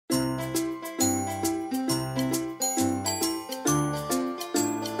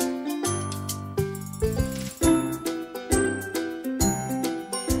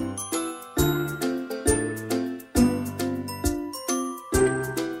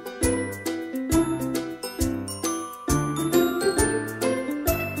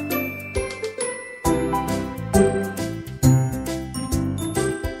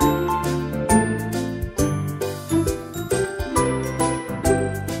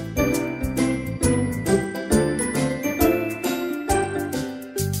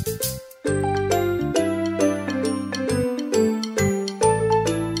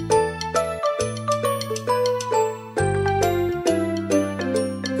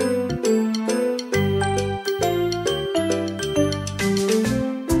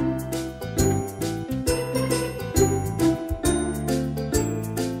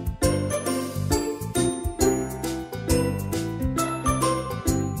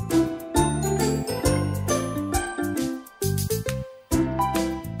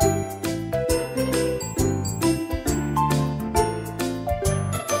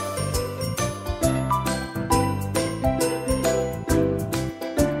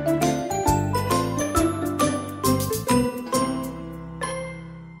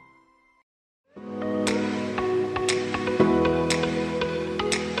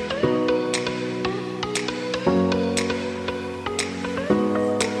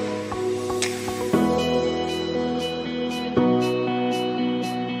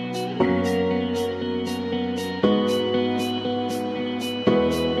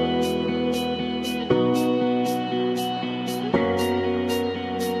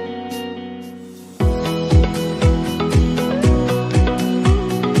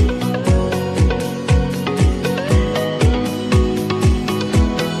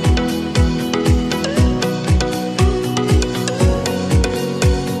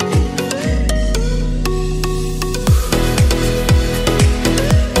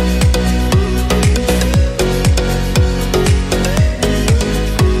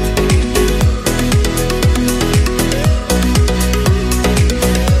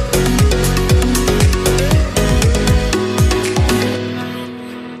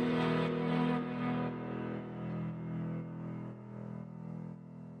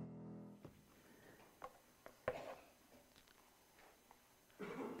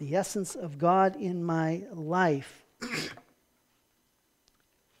The essence of God in my life.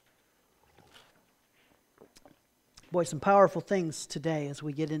 Boy, some powerful things today as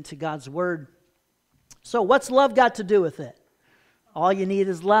we get into God's Word. So what's love got to do with it? All you need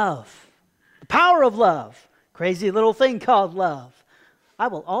is love. The power of love. Crazy little thing called love. I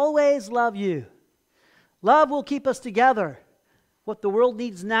will always love you. Love will keep us together. What the world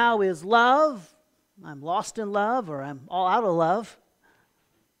needs now is love. I'm lost in love, or I'm all out of love.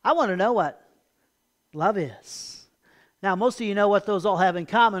 I want to know what love is. Now, most of you know what those all have in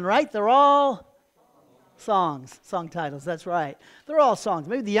common, right? They're all songs, song titles, that's right. They're all songs.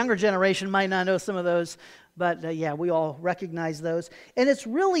 Maybe the younger generation might not know some of those, but yeah, we all recognize those. And it's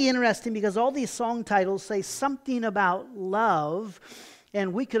really interesting because all these song titles say something about love,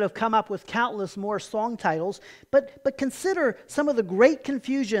 and we could have come up with countless more song titles, but consider some of the great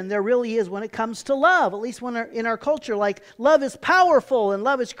confusion there really is when it comes to love, at least when in our culture, like love is powerful, and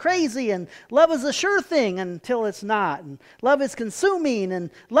love is crazy, and love is a sure thing until it's not, and love is consuming, and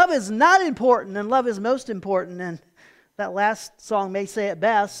love is not important, and love is most important, and that last song may say it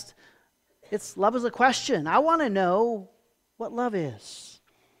best. It's love is a question. I want to know what love is.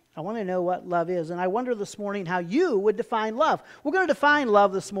 I want to know what love is, and I wonder this morning how you would define love. We're going to define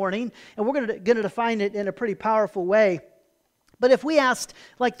love this morning, and we're going to define it in a pretty powerful way. But if we asked,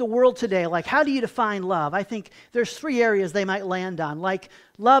 like the world today, like how do you define love? I think there's 3 areas they might land on, like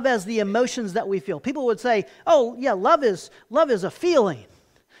love as the emotions that we feel. People would say, oh yeah, love is a feeling.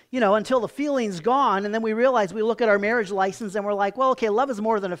 You know, until the feeling's gone, and then we realize, we look at our marriage license and we're like, well, okay, love is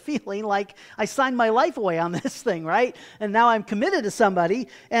more than a feeling. Like, I signed my life away on this thing, right? And now I'm committed to somebody,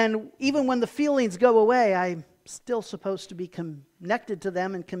 and even when the feelings go away, I'm still supposed to be connected to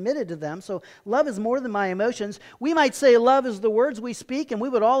them and committed to them. So love is more than my emotions. We might say love is the words we speak, and we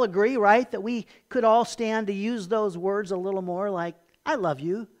would all agree, right, that we could all stand to use those words a little more, like, I love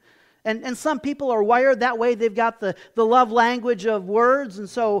you. And some people are wired that way. They've got the love language of words, and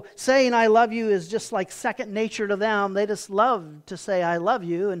so saying I love you is just like second nature to them. They just love to say I love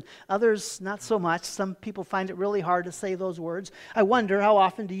you, and others not so much. Some people find it really hard to say those words. I wonder, how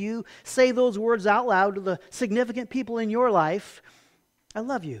often do you say those words out loud to the significant people in your life? I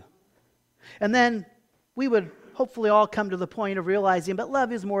love you. And then we would hopefully all come to the point of realizing, but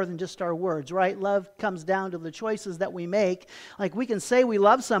love is more than just our words, right? Love comes down to the choices that we make. Like, we can say we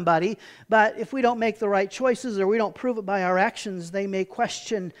love somebody, but if we don't make the right choices or we don't prove it by our actions, they may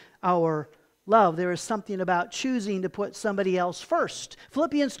question our love. There is something about choosing to put somebody else first.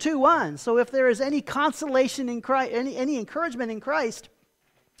 Philippians 2:1. So if there is any consolation in Christ, any encouragement in Christ,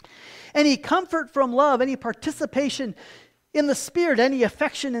 any comfort from love, any participation in the Spirit, any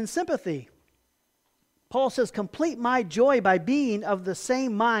affection and sympathy, Paul says, complete my joy by being of the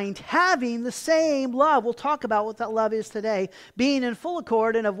same mind, having the same love. We'll talk about what that love is today. Being in full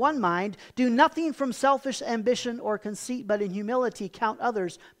accord and of one mind, do nothing from selfish ambition or conceit, but in humility count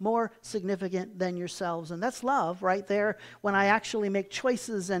others more significant than yourselves. And that's love right there, when I actually make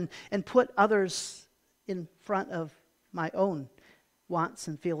choices and put others in front of my own wants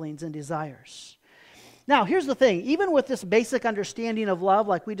and feelings and desires. Now, here's the thing. Even with this basic understanding of love,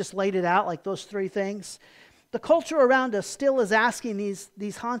 like we just laid it out, like those 3 things, the culture around us still is asking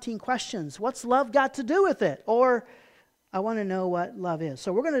these haunting questions. What's love got to do with it? Or, I want to know what love is.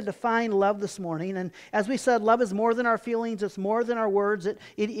 So we're going to define love this morning. And as we said, love is more than our feelings. It's more than our words.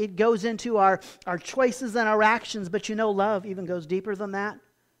 It goes into our choices and our actions. But you know, love even goes deeper than that.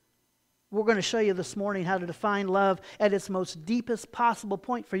 We're going to show you this morning how to define love at its most deepest possible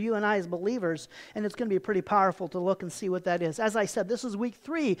point for you and I as believers. And it's going to be pretty powerful to look and see what that is. As I said, this is week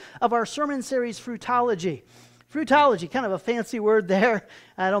 3 of our sermon series, Fruitology. Fruitology, kind of a fancy word there.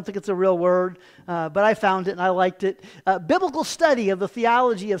 I don't think it's a real word, but I found it and I liked it. Biblical study of the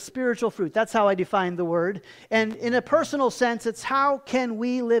theology of spiritual fruit. That's how I define the word. And in a personal sense, it's how can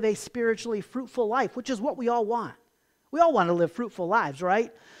we live a spiritually fruitful life, which is what we all want. We all want to live fruitful lives,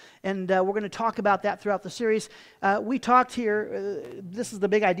 right? And we're going to talk about that throughout the series. We talked here, this is the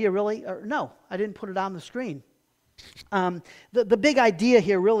big idea really, or no, I didn't put it on the screen. The big idea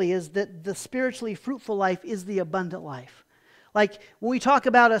here really is that the spiritually fruitful life is the abundant life. Like when we talk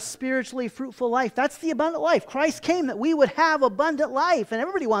about a spiritually fruitful life, that's the abundant life. Christ came that we would have abundant life, and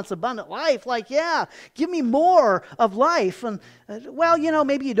everybody wants abundant life. Like, yeah, give me more of life. And well, you know,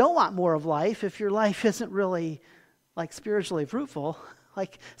 maybe you don't want more of life if your life isn't really like spiritually fruitful.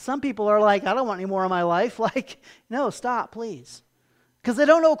 Like, some people are like, I don't want any more of my life. Like, no, stop, please. Because they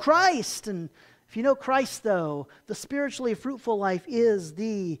don't know Christ. And if you know Christ, though, the spiritually fruitful life is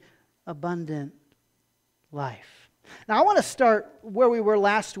the abundant life. Now, I want to start where we were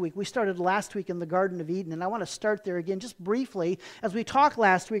last week. We started last week in the Garden of Eden, and I want to start there again just briefly. As we talked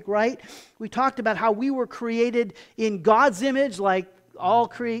last week, right? We talked about how we were created in God's image, like all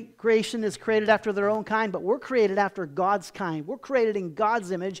creation is created after their own kind, but we're created after God's kind. We're created in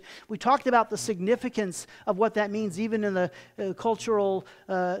God's image. We talked about the significance of what that means, even in the cultural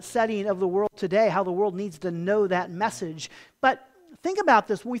setting of the world today, how the world needs to know that message. But think about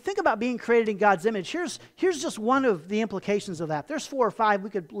this. When we think about being created in God's image, here's just one of the implications of that. There's 4 or 5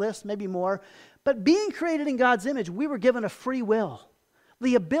 we could list, maybe more. But being created in God's image, we were given a free will,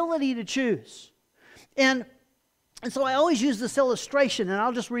 the ability to choose. And so I always use this illustration, and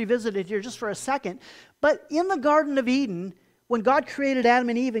I'll just revisit it here just for a second. But in the Garden of Eden, when God created Adam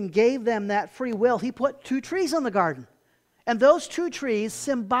and Eve and gave them that free will, He put 2 trees in the garden. And those 2 trees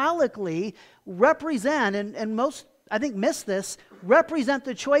symbolically represent, and most, I think, miss this, represent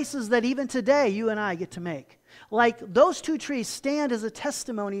the choices that even today you and I get to make. Like those 2 trees stand as a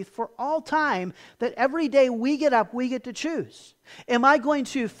testimony for all time that every day we get up, we get to choose. Am I going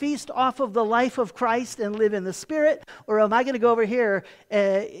to feast off of the life of Christ and live in the Spirit, or am I going to go over here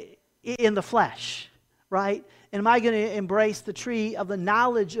in the flesh, right? And am I going to embrace the tree of the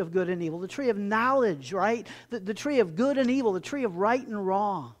knowledge of good and evil, the tree of knowledge, right? The tree of good and evil, the tree of right and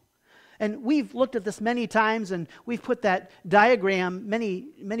wrong. And we've looked at this many times, and we've put that diagram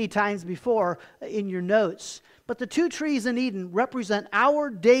many times before in your notes. But the 2 trees in Eden represent our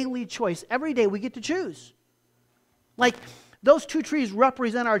daily choice. Every day we get to choose. Like those 2 trees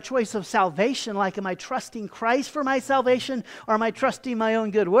represent our choice of salvation. Like, am I trusting Christ for my salvation, or am I trusting my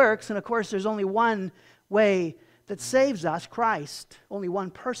own good works? And of course, there's only one way that saves us, Christ. Only one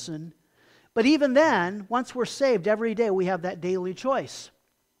person. But even then, once we're saved, every day we have that daily choice.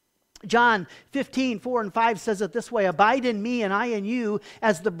 John 15, 4 and 5 says it this way: abide in me and I in you,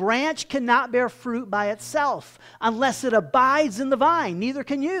 as the branch cannot bear fruit by itself unless it abides in the vine, neither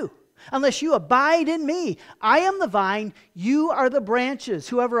can you. Unless you abide in me. I am the vine, you are the branches.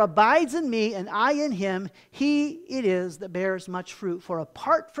 Whoever abides in me and I in him, he it is that bears much fruit. For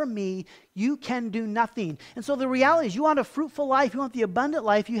apart from me, you can do nothing. And so the reality is, you want a fruitful life, you want the abundant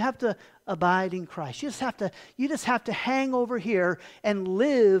life, you have to abide in Christ. You just have to hang over here and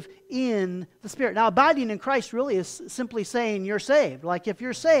live in the Spirit. Now, abiding in Christ really is simply saying you're saved. Like, if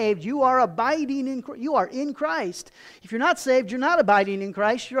you're saved, you are abiding in, you are in Christ. If you're not saved, you're not abiding in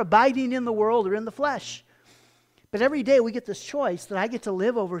Christ. You're abiding in the world or in the flesh. But every day we get this choice that I get to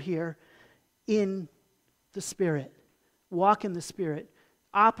live over here in the Spirit, walk in the Spirit,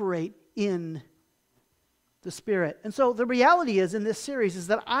 operate in the Spirit. And so the reality is, in this series, is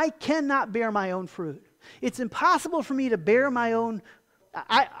that I cannot bear my own fruit. It's impossible for me to bear my own.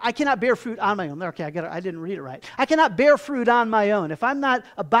 I cannot bear fruit on my own. Okay, I didn't read it right. I cannot bear fruit on my own. If I'm not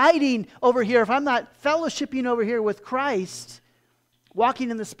abiding over here, if I'm not fellowshipping over here with Christ,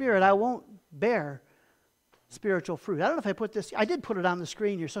 walking in the Spirit, I won't bear spiritual fruit. I don't know if I put this, I did put it on the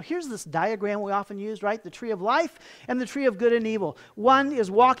screen here. So here's this diagram we often use, right? The tree of life and the tree of good and evil. One is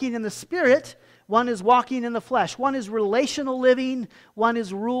walking in the Spirit, one is walking in the flesh. One is relational living, one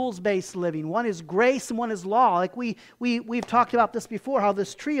is rules-based living. One is grace and one is law. Like we've talked about this before, how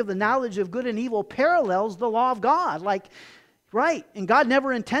this tree of the knowledge of good and evil parallels the law of God. Like, right, and God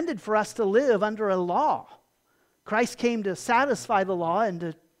never intended for us to live under a law. Christ came to satisfy the law and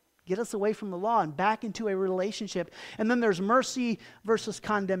to get us away from the law and back into a relationship. And then there's mercy versus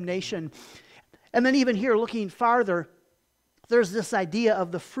condemnation. And then even here, looking farther, there's this idea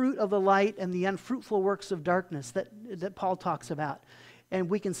of the fruit of the light and the unfruitful works of darkness that Paul talks about. And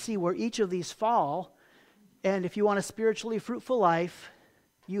we can see where each of these fall. And if you want a spiritually fruitful life,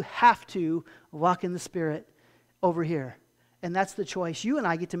 you have to walk in the Spirit over here. And that's the choice you and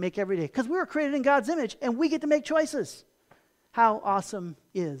I get to make every day. Because we were created in God's image, and we get to make choices. How awesome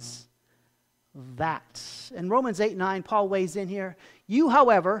is that? In Romans 8:9, Paul weighs in here. You,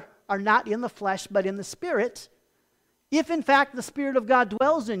 however, are not in the flesh, but in the Spirit. If in fact the Spirit of God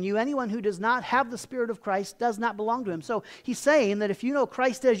dwells in you, anyone who does not have the Spirit of Christ does not belong to him. So he's saying that if you know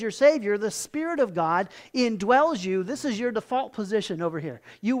Christ as your Savior, the Spirit of God indwells you. This is your default position over here.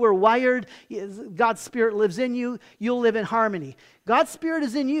 You were wired, God's Spirit lives in you, you'll live in harmony. God's Spirit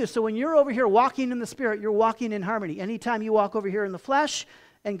is in you, so when you're over here walking in the Spirit, you're walking in harmony. Anytime you walk over here in the flesh,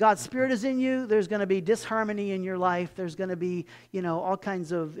 and God's Spirit is in you, there's going to be disharmony in your life. There's going to be, all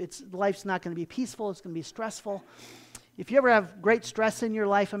kinds of, life's not going to be peaceful, it's going to be stressful. If you ever have great stress in your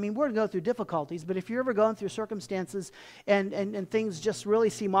life, we're going to go through difficulties, but if you're ever going through circumstances and things just really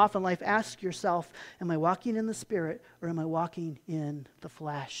seem off in life, ask yourself, am I walking in the Spirit or am I walking in the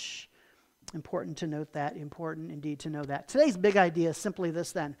flesh? Important to note that, important indeed to know that. Today's big idea is simply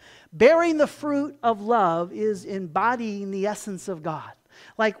this then. Bearing the fruit of love is embodying the essence of God.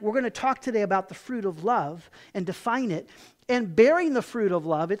 Like we're going to talk today about the fruit of love and define it. And bearing the fruit of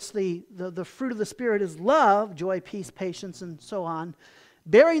love, it's the fruit of the Spirit is love, joy, peace, patience, and so on.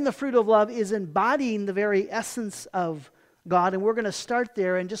 Bearing the fruit of love is embodying the very essence of God. And we're going to start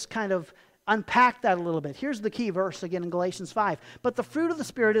there and just kind of unpack that a little bit. Here's the key verse again in Galatians 5. But the fruit of the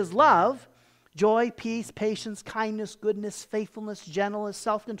Spirit is love, joy, peace, patience, kindness, goodness, faithfulness, gentleness,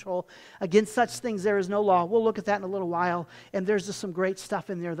 self-control. Against such things there is no law. We'll look at that in a little while, and there's just some great stuff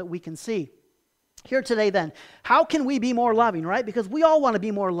in there that we can see. Here today then, how can we be more loving, right? Because we all want to be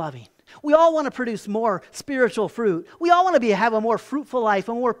more loving. We all want to produce more spiritual fruit. We all want to have a more fruitful life,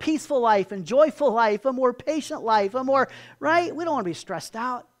 a more peaceful life, and joyful life, a more patient life, right? We don't want to be stressed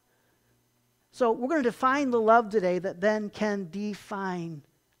out. So we're going to define the love today that then can define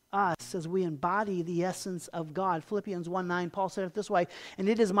us as we embody the essence of God. Philippians 1:9, Paul said it this way, and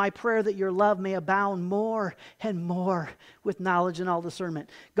it is my prayer that your love may abound more and more with knowledge and all discernment.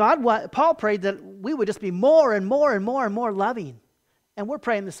 Paul prayed that we would just be more and more and more and more loving. And we're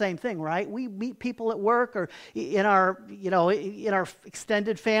praying the same thing, right? We meet people at work or in our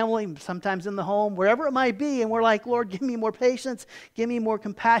extended family, sometimes in the home, wherever it might be, and we're like, Lord, give me more patience, give me more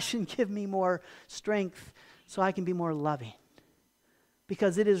compassion, give me more strength so I can be more loving.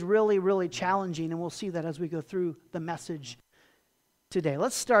 Because it is really, really challenging, and we'll see that as we go through the message today.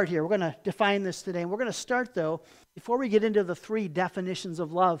 Let's start here. We're going to define this today, and we're going to start, though, before we get into the three definitions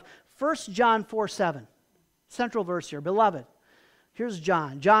of love, 1 John 4:7, central verse here. Beloved, here's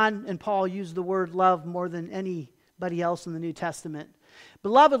John. John and Paul use the word love more than anybody else in the New Testament.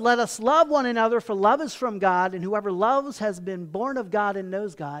 Beloved, let us love one another, for love is from God, and whoever loves has been born of God and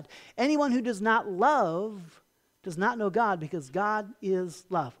knows God. Anyone who does not love does not know God, because God is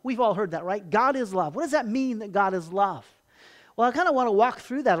love. We've all heard that, right? God is love. What does that mean that God is love? Well, I kind of want to walk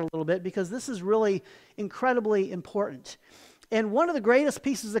through that a little bit because this is really incredibly important. And one of the greatest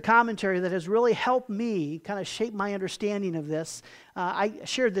pieces of commentary that has really helped me kind of shape my understanding of this, I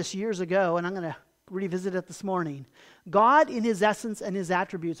shared this years ago, and I'm going to revisit it this morning. God in His Essence and His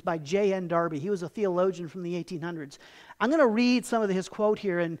Attributes by J.N. Darby. He was a theologian from the 1800s. I'm going to read some of his quote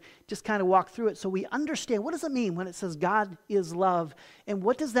here and just kind of walk through it so we understand what does it mean when it says God is love, and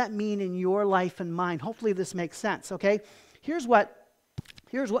what does that mean in your life and mine. Hopefully this makes sense, okay? Here's what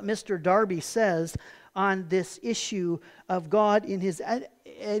Mr. Darby says on this issue of God in his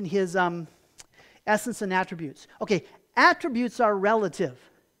essence and attributes. Okay, attributes are relative.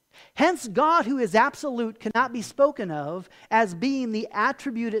 Hence, God, who is absolute, cannot be spoken of as being the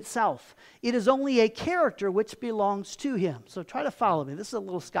attribute itself. It is only a character which belongs to Him. So try to follow me. This is a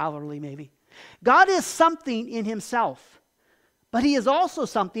little scholarly, maybe. God is something in Himself, but He is also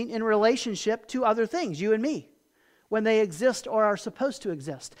something in relationship to other things, you and me, when they exist or are supposed to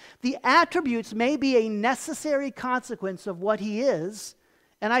exist. The attributes may be a necessary consequence of what He is,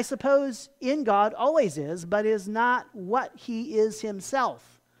 and I suppose in God always is, but is not what He is Himself.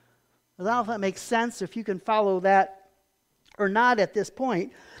 I don't know if that makes sense, if you can follow that or not at this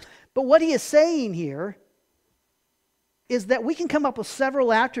point. But what he is saying here is that we can come up with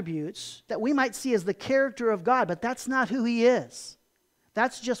several attributes that we might see as the character of God, but that's not who He is.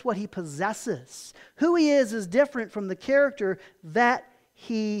 That's just what He possesses. Who He is different from the character that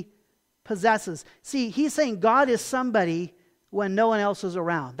He possesses. See, he's saying God is somebody when no one else is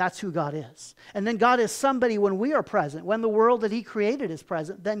around. That's who God is. And then God is somebody when we are present. When the world that He created is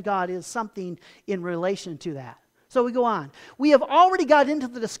present, then God is something in relation to that. So we go on. We have already got into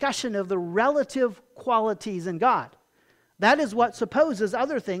the discussion of the relative qualities in God. That is what supposes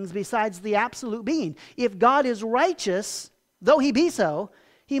other things besides the absolute being. If God is righteous, though He be so,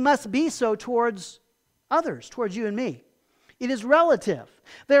 He must be so towards others, towards you and me. It is relative.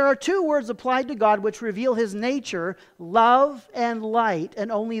 There are two words applied to God which reveal His nature, love and light,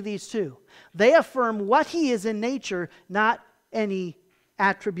 and only these two. They affirm what He is in nature, not any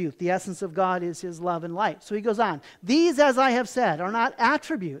attribute. The essence of God is His love and light. So he goes on. These, as I have said, are not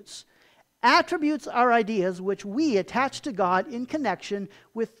attributes. Attributes are ideas which we attach to God in connection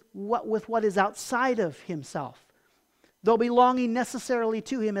with what is outside of Himself, though belonging necessarily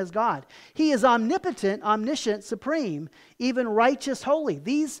to Him as God. He is omnipotent, omniscient, supreme, even righteous, holy.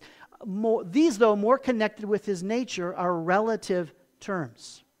 These, though more connected with His nature, are relative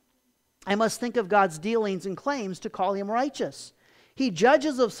terms. I must think of God's dealings and claims to call Him righteous. He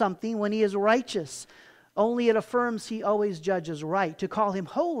judges of something when He is righteous. Only it affirms He always judges right. To call Him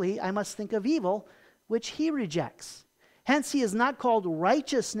holy, I must think of evil, which He rejects. Hence, He is not called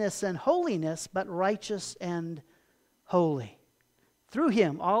righteousness and holiness, but righteous and holy. Through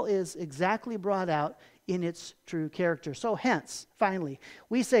him, all is exactly brought out in its true character. So hence, finally,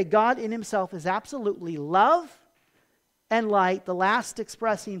 we say God in himself is absolutely love and light, the last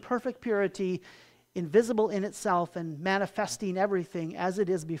expressing perfect purity, invisible in itself and manifesting everything as it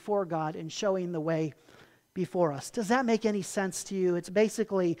is before God and showing the way before us. Does that make any sense to you? It's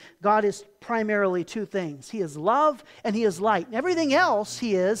basically, God is primarily two things. He is love and he is light. And everything else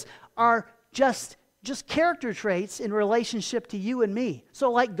he is are just character traits in relationship to you and me.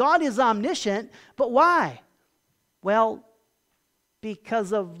 So like God is omniscient, but why? Well,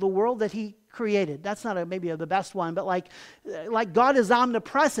 because of the world that he created. That's not maybe the best one, but like God is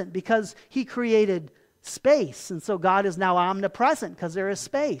omnipresent because he created space. And so God is now omnipresent because there is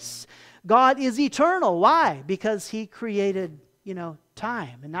space. God is eternal. Why? Because he created,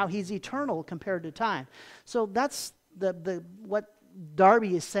 time. And now he's eternal compared to time. So that's what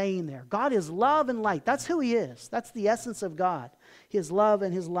Darby is saying there. God is love and light. That's who he is. That's the essence of God. His love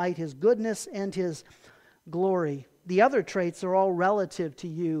and his light, his goodness and his glory. The other traits are all relative to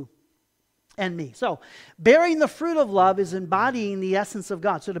you and me. So, bearing the fruit of love is embodying the essence of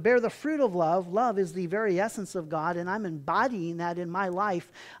God. So to bear the fruit of love is the very essence of God, and I'm embodying that in my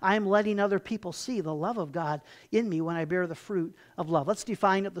life. I'm letting other people see the love of God in me when I bear the fruit of love. Let's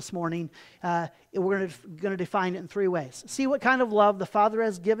define it this morning. We're going to define it in three ways. See what kind of love the Father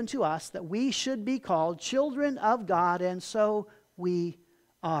has given to us, that we should be called children of God, and so we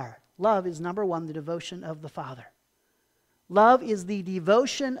are. Love is number one, the devotion of the Father. Love is the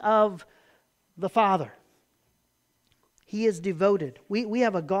devotion of the Father. He is devoted. We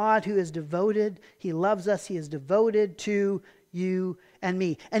have a God who is devoted. He loves us. He is devoted to you and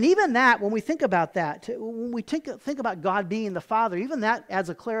me. And even that, when we think about that, when we think about God being the Father, even that adds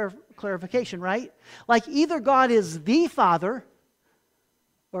a clarification, right? Like either God is the Father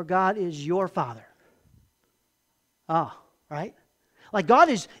or God is your Father. Oh, right? Like God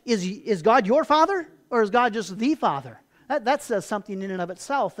is God your Father or is God just the Father? That says something in and of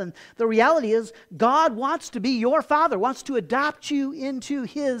itself. And the reality is God wants to be your Father, wants to adopt you into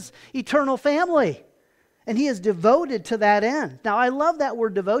his eternal family. And he is devoted to that end. Now, I love that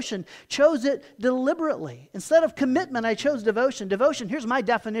word devotion. Chose it deliberately. Instead of commitment, I chose devotion. Devotion, here's my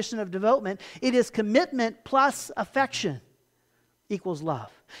definition of devotement. It is commitment plus affection equals love.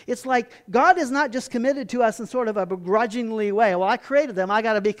 It's like God is not just committed to us in sort of a begrudgingly way. Well, I created them. I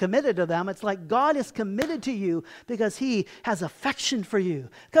got to be committed to them. It's like God is committed to you because he has affection for you,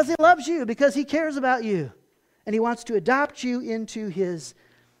 because he loves you, because he cares about you. And he wants to adopt you into his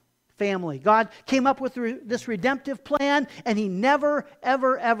family. God came up with this redemptive plan, and he never,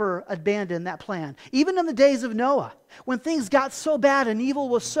 ever, ever abandoned that plan. Even in the days of Noah, when things got so bad and evil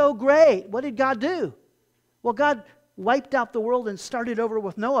was so great, what did God do? Well, God wiped out the world and started over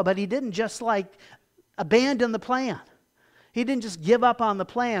with Noah, but he didn't just abandon the plan. He didn't just give up on the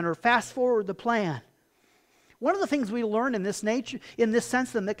plan or fast forward the plan. One of the things we learn in this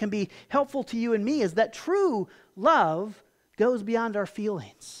sense then, that can be helpful to you and me is that true love goes beyond our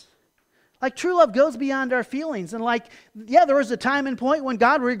feelings. Like true love goes beyond our feelings. And there was a time and point when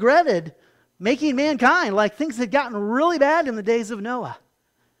God regretted making mankind. Like things had gotten really bad in the days of Noah.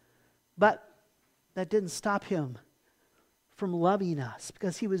 But that didn't stop him from loving us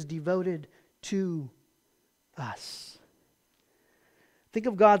because he was devoted to us. Think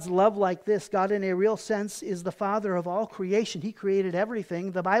of God's love like this. God, in a real sense, is the Father of all creation. He created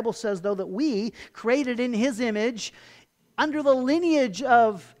everything. The Bible says, though, that we, created in his image, under the lineage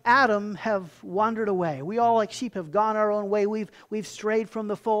of Adam, have wandered away. We all, like sheep, have gone our own way. We've strayed from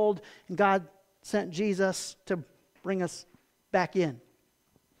the fold, and God sent Jesus to bring us back in.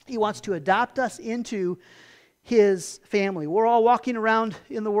 He wants to adopt us into his family. We're all walking around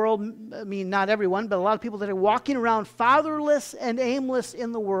in the world, I mean, not everyone, but a lot of people that are walking around fatherless and aimless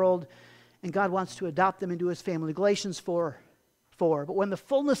in the world, and God wants to adopt them into his family. Galatians 4:4. But when the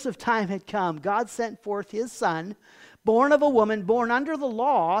fullness of time had come, God sent forth his Son, born of a woman, born under the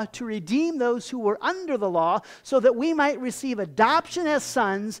law, to redeem those who were under the law, so that we might receive adoption as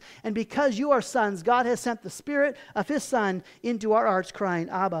sons. And because you are sons, God has sent the Spirit of his Son into our hearts, crying,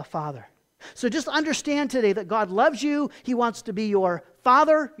 Abba, Father. So just understand today that God loves you. He wants to be your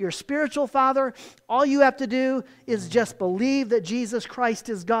Father, your spiritual Father. All you have to do is just believe that Jesus Christ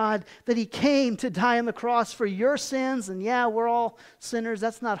is God, that he came to die on the cross for your sins. And yeah, we're all sinners.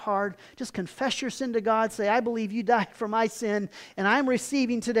 That's not hard. Just confess your sin to God. Say, I believe you died for my sin, and I'm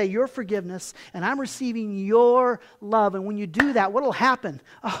receiving today your forgiveness, and I'm receiving your love. And when you do that, what will happen?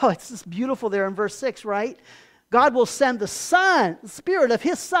 Oh, it's just beautiful there in verse 6, right? God will send the Son, the Spirit of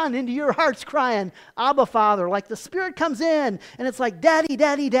His Son into your hearts crying, Abba, Father. Like the Spirit comes in and it's like, Daddy,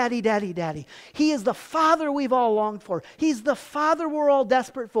 Daddy, Daddy, Daddy, Daddy. He is the Father we've all longed for. He's the Father we're all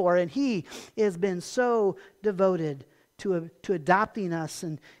desperate for. And He has been so devoted to adopting us.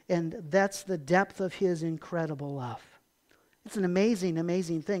 And that's the depth of His incredible love. It's an amazing,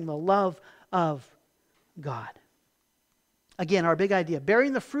 amazing thing, the love of God. Again, our big idea,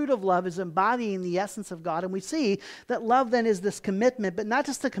 bearing the fruit of love is embodying the essence of God. And we see that love then is this commitment, but not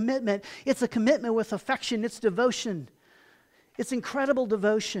just a commitment, it's a commitment with affection, it's devotion. It's incredible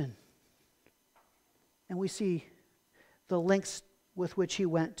devotion. And we see the lengths with which He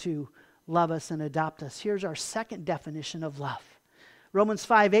went to love us and adopt us. Here's our second definition of love. Romans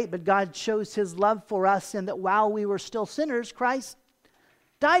 5:8, but God shows His love for us in that while we were still sinners, Christ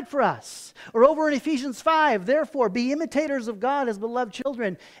died for us. Or over in Ephesians 5, therefore be imitators of God as beloved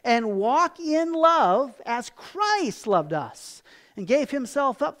children and walk in love as Christ loved us and gave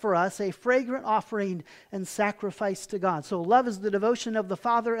Himself up for us, a fragrant offering and sacrifice to God. So love is the devotion of the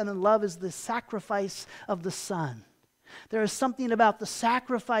Father, and then love is the sacrifice of the Son. There is something about the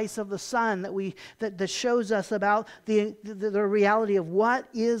sacrifice of the Son that shows us about the reality of what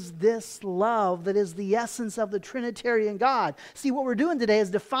is this love that is the essence of the Trinitarian God. See, what we're doing today is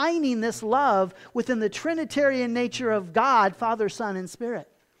defining this love within the Trinitarian nature of God, Father, Son, and Spirit.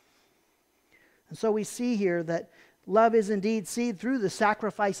 And so we see here that love is indeed seen through the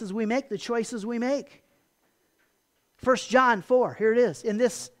sacrifices we make, the choices we make. 1 John 4, here it is. In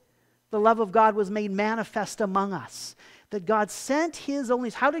this, the love of God was made manifest among us. That God sent His only...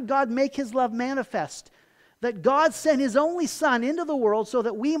 How did God make His love manifest? That God sent His only Son into the world so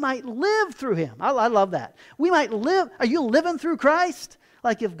that we might live through Him. I love that. We might live... Are you living through Christ?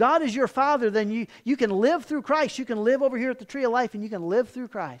 Like if God is your Father, then you can live through Christ. You can live over here at the Tree of Life and you can live through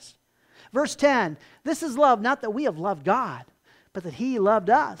Christ. Verse 10, this is love, not that we have loved God, but that He loved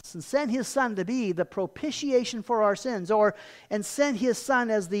us and sent His Son to be the propitiation for our sins, and sent His Son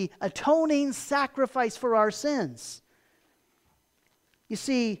as the atoning sacrifice for our sins. You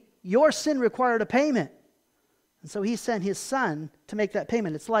see, your sin required a payment. And so He sent His Son to make that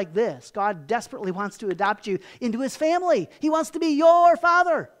payment. It's like this. God desperately wants to adopt you into His family. He wants to be your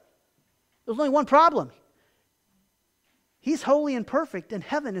Father. There's only one problem. He's holy and perfect, and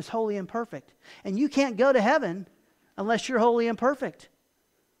heaven is holy and perfect. And you can't go to heaven unless you're holy and perfect.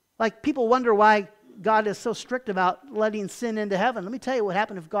 Like people wonder why God is so strict about letting sin into heaven. Let me tell you what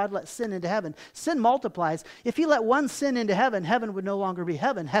happened if God let sin into heaven. Sin multiplies. If He let one sin into heaven, heaven would no longer be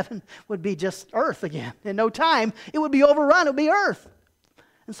heaven. Heaven would be just earth again. In no time, it would be overrun. It would be earth.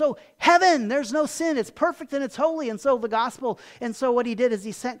 And so heaven, there's no sin. It's perfect and it's holy. And so the gospel, and so what He did is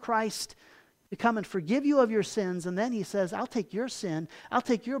He sent Christ to come and forgive you of your sins. And then He says, I'll take your sin. I'll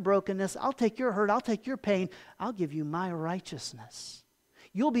take your brokenness. I'll take your hurt. I'll take your pain. I'll give you my righteousness.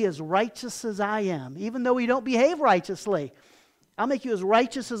 You'll be as righteous as I am, even though we don't behave righteously. I'll make you as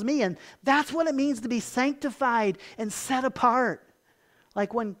righteous as me. And that's what it means to be sanctified and set apart.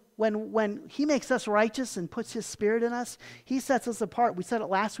 Like when He makes us righteous and puts His Spirit in us, He sets us apart. We said it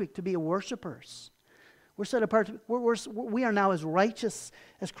last week, to be worshipers. We're set apart. We are now as righteous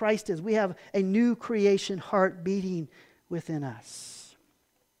as Christ is. We have a new creation heart beating within us.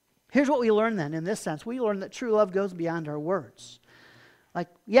 Here's what we learn then in this sense. We learn that true love goes beyond our words. Like,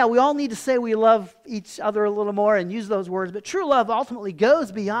 yeah, we all need to say we love each other a little more and use those words, but true love ultimately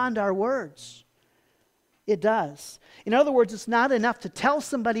goes beyond our words. It does. In other words, it's not enough to tell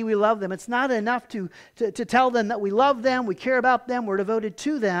somebody we love them. It's not enough to tell them that we love them, we care about them, we're devoted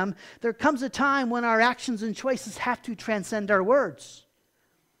to them. There comes a time when our actions and choices have to transcend our words.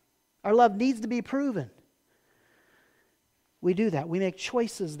 Our love needs to be proven. We do that. We make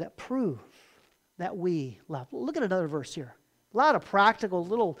choices that prove that we love. Look at another verse here. A lot of practical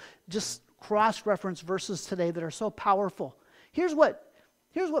little just cross-reference verses today that are so powerful. Here's what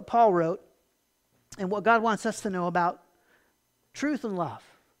Paul wrote and what God wants us to know about truth and love.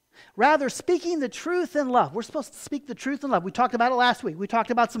 Rather, speaking the truth in love. We're supposed to speak the truth in love. We talked about it last week. We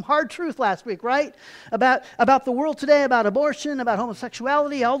talked about some hard truth last week, right? About the world today, about abortion, about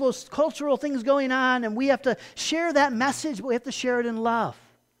homosexuality, all those cultural things going on, and we have to share that message, but we have to share it in love.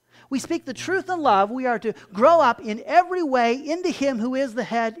 We speak the truth in love. We are to grow up in every way into Him who is the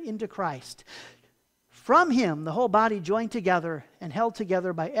head, into Christ. From Him, the whole body joined together and held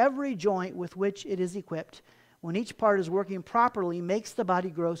together by every joint with which it is equipped, when each part is working properly, makes the body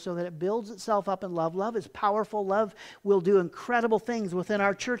grow so that it builds itself up in love. Love is powerful. Love will do incredible things within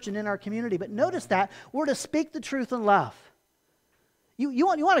our church and in our community. But notice that we're to speak the truth in love. You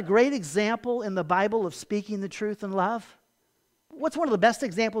want a great example in the Bible of speaking the truth in love? What's one of the best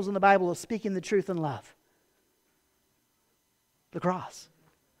examples in the Bible of speaking the truth in love? The cross.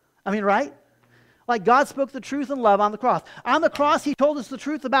 I mean, right? Like God spoke the truth in love on the cross. On the cross, He told us the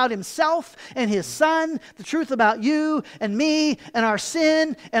truth about Himself and His Son, the truth about you and me and our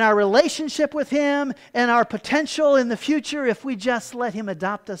sin and our relationship with Him and our potential in the future if we just let Him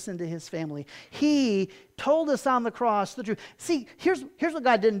adopt us into His family. He told us on the cross the truth. See, here's what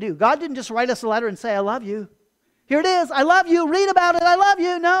God didn't do. God didn't just write us a letter and say, I love you. Here it is. I love you. Read about it. I love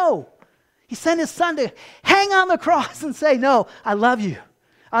you. No. He sent His Son to hang on the cross and say, no, I love you.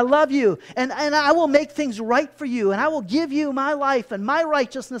 I love you, and I will make things right for you, and I will give you my life and my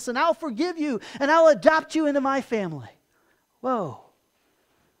righteousness, and I'll forgive you, and I'll adopt you into my family. Whoa.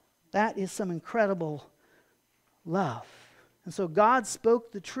 That is some incredible love. And so God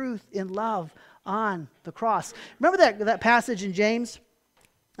spoke the truth in love on the cross. Remember that passage in James?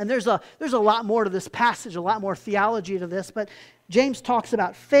 And there's a lot more to this passage, a lot more theology to this, but James talks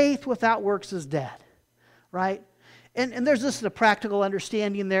about faith without works is dead, right? And there's just a practical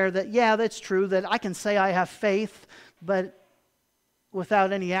understanding there that, yeah, that's true, that I can say I have faith, but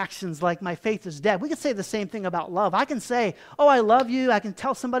without any actions, like my faith is dead. We could say the same thing about love. I can say, oh, I love you. I can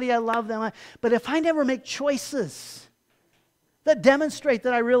tell somebody I love them. But if I never make choices that demonstrate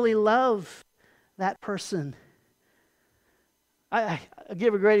that I really love that person, I'll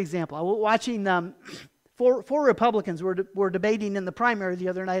give a great example. I was watching four Republicans were debating in the primary the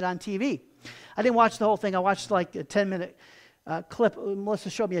other night on TV. I didn't watch the whole thing. I watched like a 10-minute clip. Melissa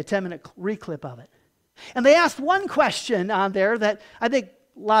showed me a 10-minute reclip of it. And they asked one question on there that I think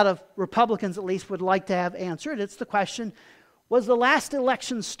a lot of Republicans at least would like to have answered. It's the question, was the last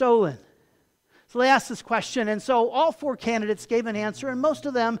election stolen? So they asked this question, and so all four candidates gave an answer, and most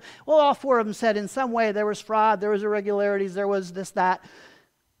of them, well, all four of them said in some way there was fraud, there was irregularities, there was this, that.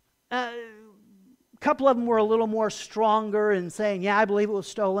 A couple of them were a little more stronger in saying, yeah, I believe it was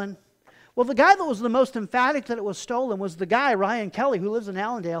stolen. Well, the guy that was the most emphatic that it was stolen was the guy, Ryan Kelly, who lives in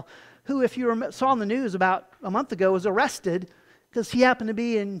Allendale, who, if you saw in the news about a month ago, was arrested because he happened to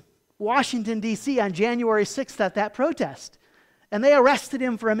be in Washington, D.C. on January 6th at that protest. And they arrested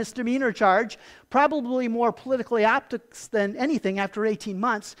him for a misdemeanor charge, probably more politically optics than anything after 18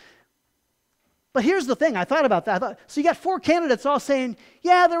 months. But here's the thing, I thought about that. So you got four candidates all saying,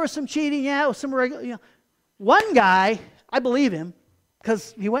 yeah, there was some cheating, yeah, it was some regular. One guy, I believe him,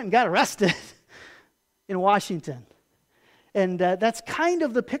 because he went and got arrested in Washington. And that's kind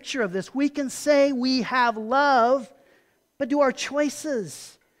of the picture of this. We can say we have love, but do our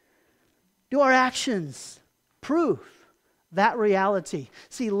choices, do our actions prove that reality?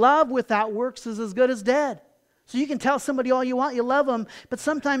 See, love without works is as good as dead. So you can tell somebody all you want, you love them, but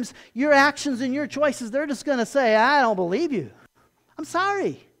sometimes your actions and your choices, they're just going to say, I don't believe you. I'm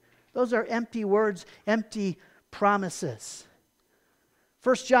sorry. Those are empty words, empty promises.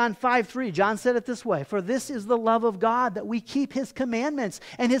 1 John 5:3, John said it this way, for this is the love of God, that we keep His commandments,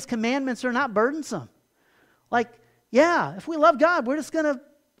 and His commandments are not burdensome. Like, yeah, if we love God, we're just going to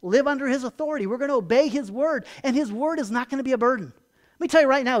live under His authority. We're going to obey His word, and His word is not going to be a burden. Let me tell you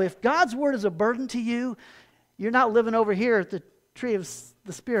right now, if God's word is a burden to you, you're not living over here at the tree of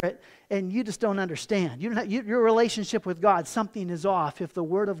the Spirit, and you just don't understand. Your relationship with God, something is off if the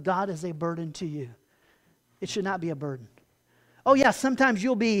word of God is a burden to you. It should not be a burden. Oh, yeah, sometimes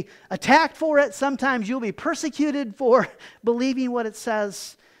you'll be attacked for it. Sometimes you'll be persecuted for believing what it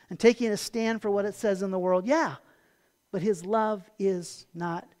says and taking a stand for what it says in the world. Yeah, but His love is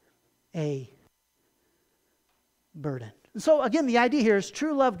not a burden. And so, again, the idea here is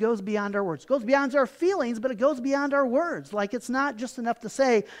true love goes beyond our words. It goes beyond our feelings, but it goes beyond our words. Like, it's not just enough to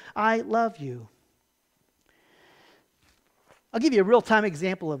say, I love you. I'll give you a real-time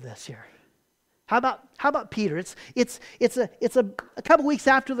example of this here. How about Peter? It's a couple weeks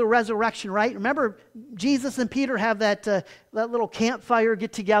after the resurrection, right? Remember, Jesus and Peter have that little campfire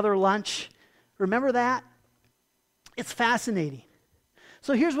get-together lunch. Remember that? It's fascinating.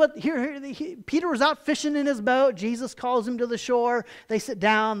 So here's what, Peter was out fishing in his boat. Jesus calls him to the shore. They sit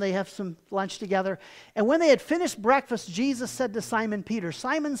down. They have some lunch together. And when they had finished breakfast, Jesus said to Simon Peter,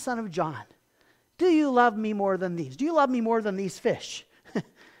 Simon, son of John, do you love me more than these? Do you love me more than these fish?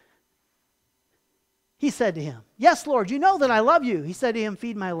 He said to him, yes, Lord, you know that I love you. He said to him,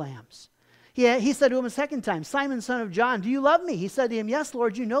 feed my lambs. He said to him a second time, Simon, son of John, do you love me? He said to him, yes,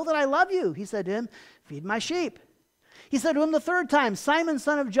 Lord, you know that I love you. He said to him, feed my sheep. He said to him the third time, Simon,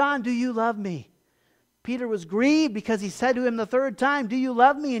 son of John, do you love me? Peter was grieved because he said to him the third time, do you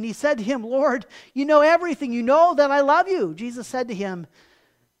love me? And he said to him, Lord, you know everything. You know that I love you. Jesus said to him,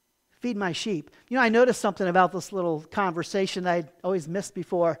 feed my sheep. You know, I noticed something about this little conversation that I'd always missed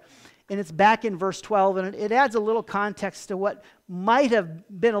before. And it's back in verse 12, and it adds a little context to what might have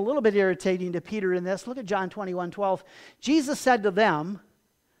been a little bit irritating to Peter in this. Look at John 21:12. Jesus said to them,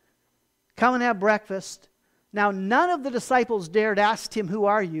 "Come and have breakfast." Now, none of the disciples dared ask him, "Who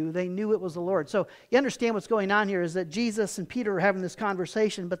are you?" They knew it was the Lord. So you understand what's going on here is that Jesus and Peter are having this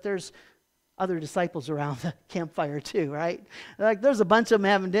conversation, but there's other disciples around the campfire too, right? Like there's a bunch of them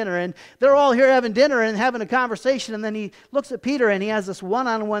having dinner, and they're all here having dinner and having a conversation, and then he looks at Peter and he has this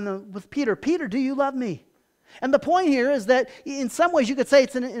one-on-one with Peter. "Peter, do you love me?" And the point here is that in some ways you could say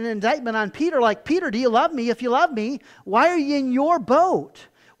it's an indictment on Peter, like, "Peter, do you love me? If you love me, why are you in your boat?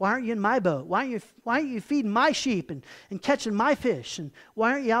 Why aren't you in my boat? Why aren't you feeding my sheep and catching my fish? And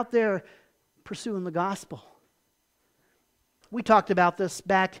why aren't you out there pursuing the gospel?" We talked about this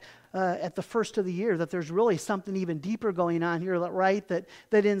back at the first of the year, that there's really something even deeper going on here, right?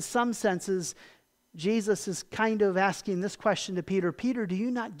 That in some senses, Jesus is kind of asking this question to Peter. "Peter, do you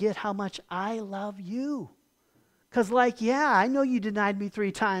not get how much I love you?" Because yeah, I know you denied me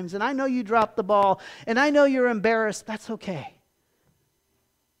 3 times, and I know you dropped the ball, and I know you're embarrassed. That's okay.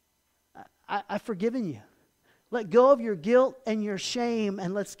 I've forgiven you. Let go of your guilt and your shame,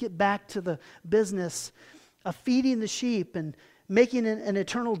 and let's get back to the business of feeding the sheep and making an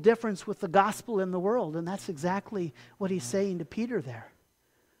eternal difference with the gospel in the world. And that's exactly what he's saying to Peter there.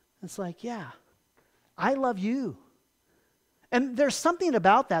 It's like, yeah, I love you. And there's something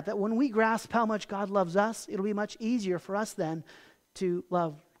about that when we grasp how much God loves us, it'll be much easier for us then to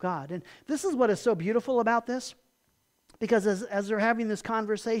love God. And this is what is so beautiful about this, because as they're having this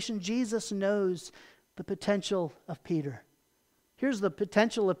conversation, Jesus knows the potential of Peter. Here's the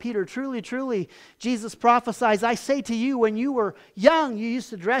potential of Peter. "Truly, truly," Jesus prophesies, "I say to you, when you were young, you used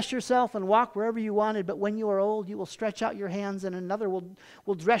to dress yourself and walk wherever you wanted. But when you are old, you will stretch out your hands, and another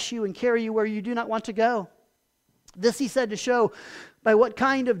will dress you and carry you where you do not want to go." This he said to show by what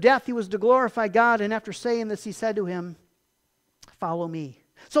kind of death he was to glorify God. And after saying this, he said to him, "Follow me."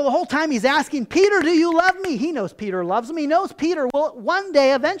 So the whole time he's asking, "Peter, do you love me?" He knows Peter loves him. He knows Peter will one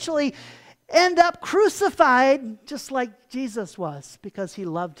day eventually end up crucified just like Jesus was, because he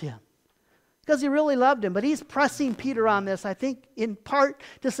loved him. Because he really loved him. But he's pressing Peter on this, I think, in part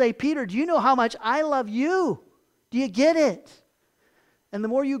to say, "Peter, do you know how much I love you? Do you get it? And the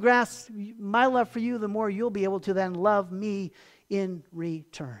more you grasp my love for you, the more you'll be able to then love me in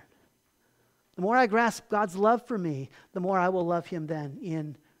return. The more I grasp God's love for me, the more I will love him then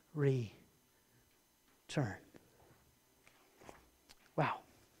in return." Wow.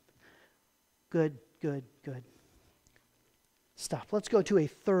 Good, good, good. Stop. Let's go to a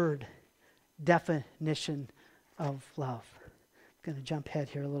third definition of love. I'm going to jump ahead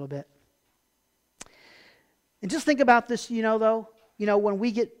here a little bit. And just think about this, though.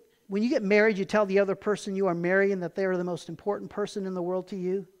 When you get married, you tell the other person you are marrying that they are the most important person in the world to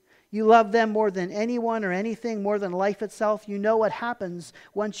you. You love them more than anyone or anything, more than life itself. You know what happens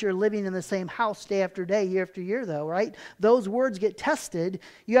once you're living in the same house day after day, year after year, though, right? Those words get tested.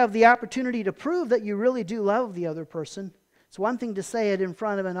 You have the opportunity to prove that you really do love the other person. It's one thing to say it in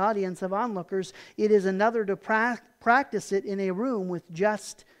front of an audience of onlookers. It is another to practice it in a room with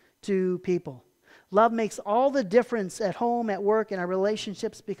just 2 people. Love makes all the difference at home, at work, in our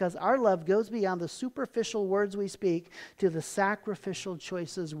relationships, because our love goes beyond the superficial words we speak to the sacrificial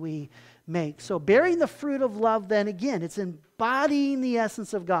choices we make. So bearing the fruit of love, then again, it's embodying the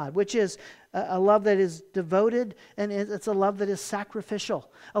essence of God, which is a love that is devoted, and it's a love that is sacrificial.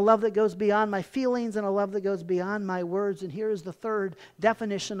 A love that goes beyond my feelings, and a love that goes beyond my words. And here is the third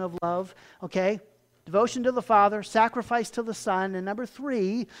definition of love, okay? Devotion to the Father, sacrifice to the Son, and number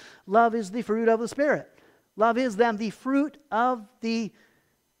 3, love is the fruit of the Spirit. Love is then the fruit of the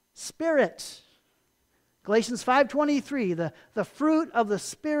Spirit. Galatians 5:23, the fruit of the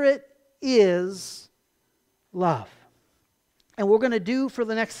Spirit is love. And what we're going to do for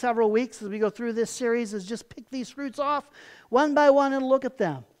the next several weeks as we go through this series is just pick these fruits off one by one and look at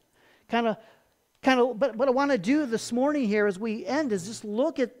them. But what I want to do this morning here as we end is just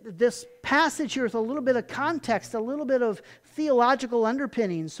look at this passage here with a little bit of context, a little bit of theological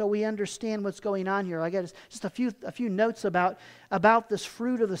underpinnings so we understand what's going on here. I got just a few notes about this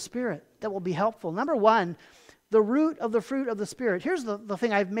fruit of the Spirit that will be helpful. Number 1, the root of the fruit of the Spirit. Here's the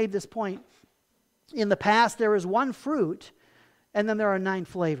thing, I've made this point. In the past, there is one fruit, and then there are 9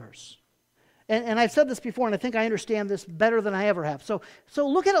 flavors. And I've said this before, and I think I understand this better than I ever have. So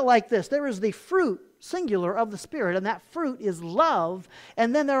look at it like this. There is the fruit, singular, of the Spirit, and that fruit is love,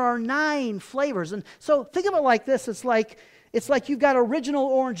 and then there are 9 flavors. And so think of it like this. It's like It's like you've got original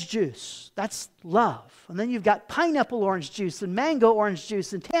orange juice. That's love. And then you've got pineapple orange juice and mango orange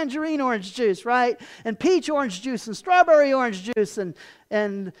juice and tangerine orange juice, right? And peach orange juice and strawberry orange juice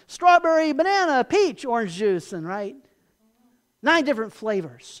and strawberry banana peach orange juice, and right? 9 different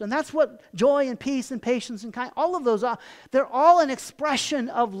flavors. And that's what joy and peace and patience and kindness, all of those are. They're all an expression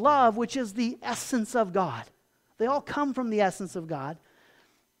of love, which is the essence of God. They all come from the essence of God.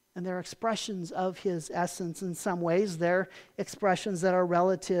 And they're expressions of His essence in some ways. They're expressions that are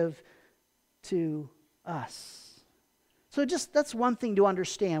relative to us. So that's one thing to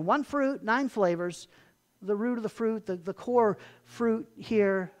understand. 1 fruit, 9 flavors. The root of the fruit, the core fruit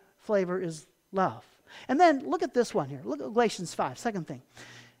here, flavor is love. And then look at this one here. Look at Galatians 5, second thing.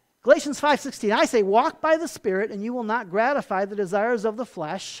 Galatians 5:16, I say, walk by the Spirit, and you will not gratify the desires of the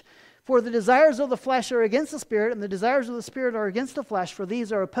flesh. For the desires of the flesh are against the Spirit, and the desires of the Spirit are against the flesh, for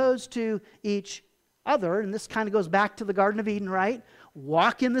these are opposed to each other. And this kind of goes back to the Garden of Eden, right?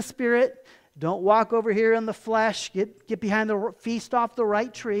 Walk in the Spirit. Don't walk over here in the flesh. Get behind the feast off the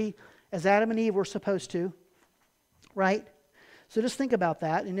right tree, as Adam and Eve were supposed to, right? So just think about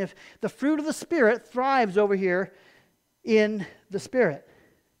that. And if the fruit of the Spirit thrives over here in the Spirit,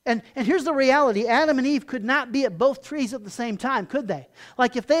 and here's the reality. Adam and Eve could not be at both trees at the same time, could they?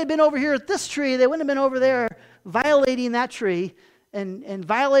 Like if they had been over here at this tree, they wouldn't have been over there violating that tree and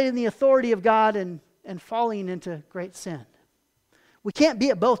violating the authority of God and falling into great sin. We can't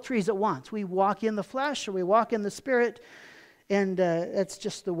be at both trees at once. We walk in the flesh or we walk in the Spirit, and that's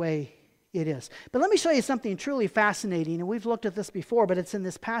just the way it is. But let me show you something truly fascinating, and we've looked at this before, but it's in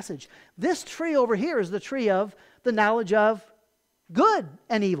this passage. This tree over here is the tree of the knowledge of good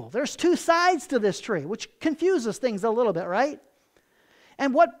and evil. There's 2 sides to this tree, which confuses things a little bit, right?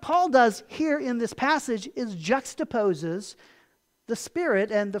 And what Paul does here in this passage is juxtaposes the Spirit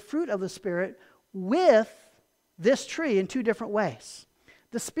and the fruit of the Spirit with this tree in 2 different ways.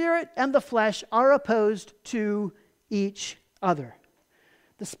 The Spirit and the flesh are opposed to each other.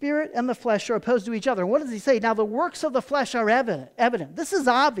 The Spirit and the flesh are opposed to each other. And what does he say? Now the works of the flesh are evident. This is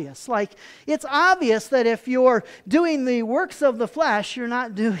obvious. Like, it's obvious that if you're doing the works of the flesh, you're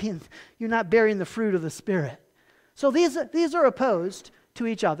not bearing the fruit of the Spirit. So these are opposed to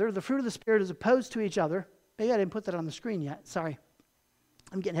each other. The fruit of the Spirit is opposed to each other. Maybe I didn't put that on the screen yet. Sorry.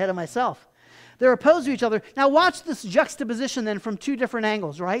 I'm getting ahead of myself. They're opposed to each other. Now watch this juxtaposition then from 2 different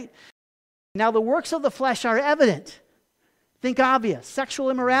angles, right? Now the works of the flesh are evident. Think obvious.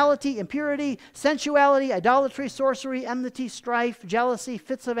 Sexual immorality, impurity, sensuality, idolatry, sorcery, enmity, strife, jealousy,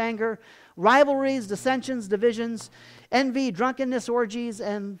 fits of anger, rivalries, dissensions, divisions, envy, drunkenness, orgies,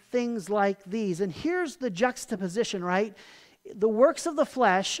 and things like these. And here's the juxtaposition, right? The works of the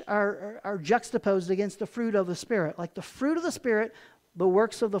flesh are juxtaposed against the fruit of the Spirit. Like the fruit of the Spirit, the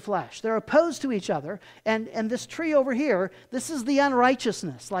works of the flesh. They're opposed to each other. And this tree over here, this is the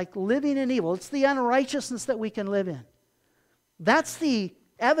unrighteousness, like living in evil. It's the unrighteousness that we can live in. That's the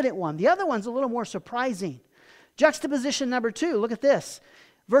evident one. The other one's a little more surprising. Juxtaposition number 2, look at this.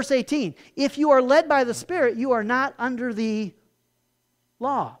 Verse 18, if you are led by the Spirit, you are not under the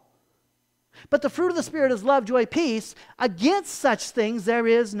law. But the fruit of the Spirit is love, joy, peace. Against such things there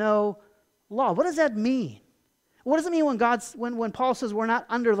is no law. What does that mean? What does it mean when Paul says we're not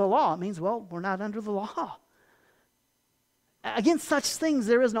under the law? It means, well, we're not under the law. Against such things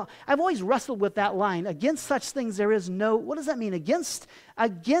there is no... I've always wrestled with that line. Against such things there is no... What does that mean? Against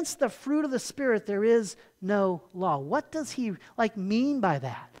the fruit of the Spirit there is no law. What does he mean by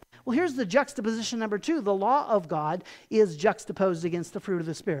that? Well, here's the juxtaposition number 2. The law of God is juxtaposed against the fruit of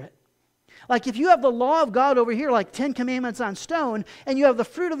the Spirit. Like if you have the law of God over here, like 10 commandments on stone, and you have the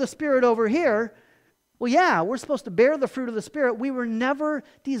fruit of the Spirit over here, well, yeah, we're supposed to bear the fruit of the Spirit. We were never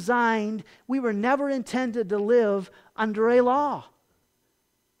designed, we were never intended to live under a law.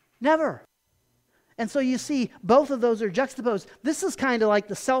 Never. And so you see, both of those are juxtaposed. This is kind of like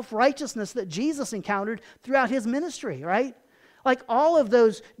the self-righteousness that Jesus encountered throughout his ministry, right? Like all of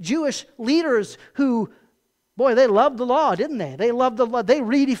those Jewish leaders who, boy, they loved the law, didn't they? They loved the law. They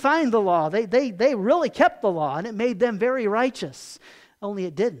redefined the law. They really kept the law, and it made them very righteous. Only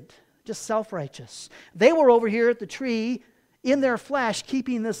it didn't. Just self-righteous. They were over here at the tree in their flesh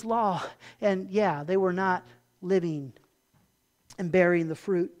keeping this law. And yeah, they were not living and bearing the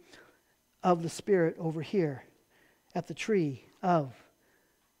fruit of the Spirit over here at the tree of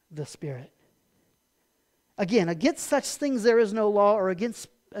the Spirit. Again, against such things there is no law, or against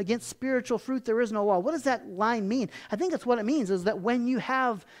spiritual fruit there is no law. What does that line mean? I think that's what it means, is that when you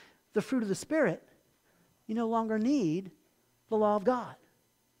have the fruit of the Spirit, you no longer need the law of God.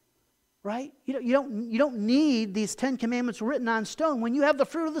 Right? You don't need these 10 commandments written on stone when you have the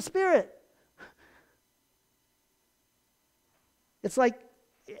fruit of the Spirit. It's like,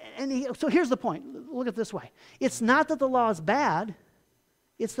 so here's the point. Look at it this way. It's not that the law is bad.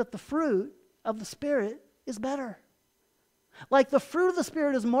 It's that the fruit of the Spirit is better. Like the fruit of the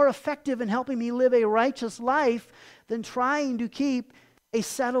Spirit is more effective in helping me live a righteous life than trying to keep a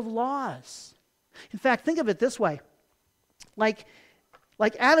set of laws. In fact, think of it this way. Like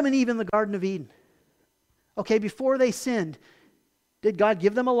Adam and Eve in the Garden of Eden. Okay, before they sinned, did God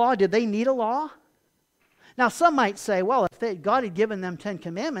give them a law? Did they need a law? Now, some might say, well, if God had given them 10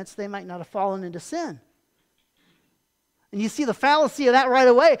 commandments, they might not have fallen into sin. And you see the fallacy of that right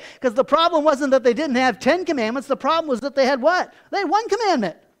away, because the problem wasn't that they didn't have 10 commandments. The problem was that they had what? They had one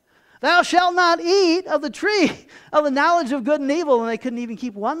commandment. Thou shalt not eat of the tree of the knowledge of good and evil. And they couldn't even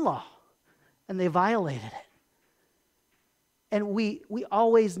keep one law. And they violated it. And we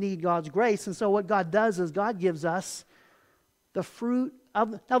always need God's grace. And so what God does is God gives us the fruit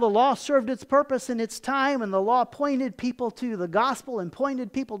of... Now the law served its purpose in its time, and the law pointed people to the gospel and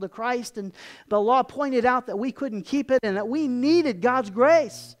pointed people to Christ, and the law pointed out that we couldn't keep it and that we needed God's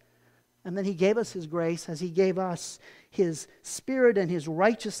grace. And then He gave us His grace as He gave us His Spirit and His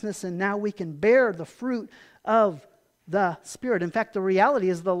righteousness, and now we can bear the fruit of the Spirit. In fact, the reality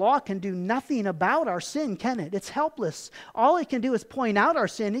is the law can do nothing about our sin, can it? It's helpless. All it can do is point out our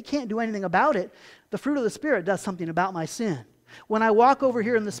sin. It can't do anything about it. The fruit of the Spirit does something about my sin. When I walk over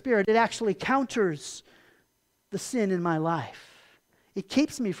here in the Spirit, it actually counters the sin in my life. It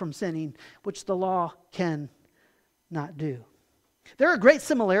keeps me from sinning, which the law can not do. There are great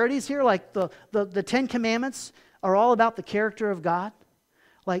similarities here, like the 10 Commandments are all about the character of God.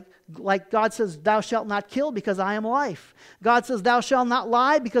 Like God says, thou shalt not kill because I am life. God says, thou shalt not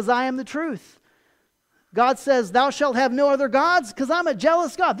lie because I am the truth. God says, thou shalt have no other gods because I'm a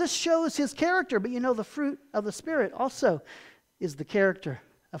jealous God. This shows His character. But you know, the fruit of the Spirit also is the character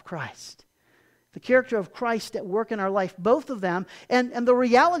of Christ. The character of Christ at work in our life, both of them. And the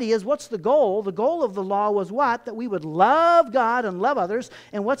reality is, what's the goal? The goal of the law was what? That we would love God and love others.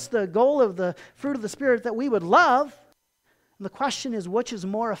 And what's the goal of the fruit of the Spirit? That we would love. And the question is, which is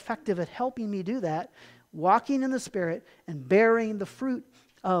more effective at helping me do that? Walking in the Spirit and bearing the fruit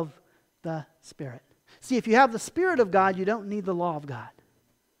of the Spirit. See, if you have the Spirit of God, you don't need the law of God.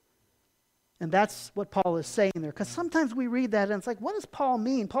 And that's what Paul is saying there. Because sometimes we read that and it's like, what does Paul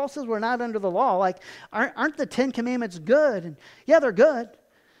mean? Paul says we're not under the law. Like, aren't the 10 Commandments good? And yeah, they're good.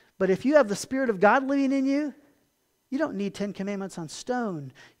 But if you have the Spirit of God living in you, you don't need 10 Commandments on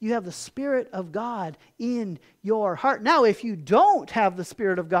stone. You have the Spirit of God in your heart. Now, if you don't have the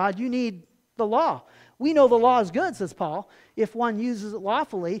Spirit of God, you need the law. We know the law is good, says Paul, if one uses it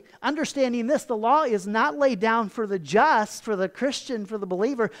lawfully. Understanding this, the law is not laid down for the just, for the Christian, for the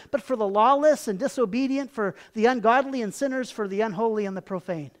believer, but for the lawless and disobedient, for the ungodly and sinners, for the unholy and the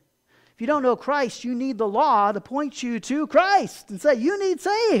profane. If you don't know Christ, you need the law to point you to Christ and say, you need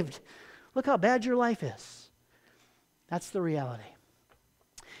saved. Look how bad your life is. That's the reality.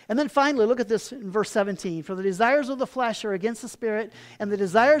 And then finally, look at this in verse 17. For the desires of the flesh are against the Spirit, and the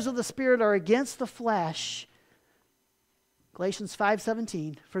desires of the Spirit are against the flesh. Galatians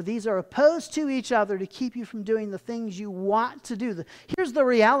 5:17. For these are opposed to each other to keep you from doing the things you want to do. Here's the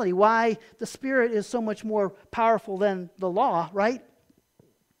reality why the Spirit is so much more powerful than the law, right?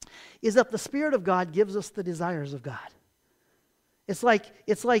 Is that the Spirit of God gives us the desires of God. It's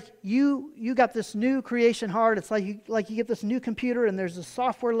like you got this new creation heart. It's like you get this new computer and there's a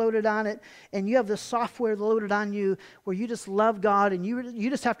software loaded on it, and you have this software loaded on you where you just love God, and you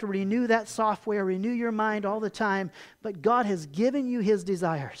just have to renew that software, renew your mind all the time. But God has given you His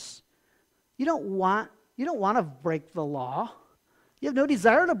desires. You don't want to break the law. You have no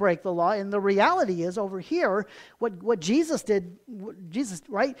desire to break the law. And the reality is over here, what Jesus did,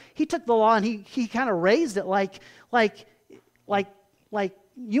 right? He took the law and he kind of raised it like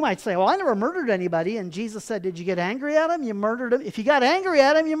you might say, well, I never murdered anybody. And Jesus said, did you get angry at him? You murdered him. If you got angry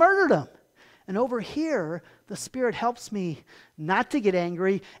at him, you murdered him. And over here, the Spirit helps me not to get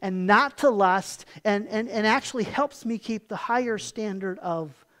angry and not to lust, and actually helps me keep the higher standard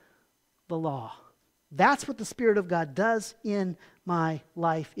of the law. That's what the Spirit of God does in my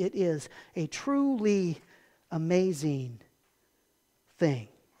life. It is a truly amazing thing.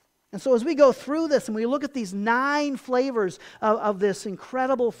 And so as we go through this and we look at these 9 flavors of this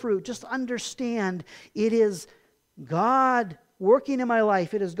incredible fruit, just understand it is God working in my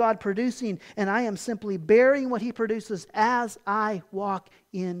life. It is God producing, and I am simply bearing what He produces as I walk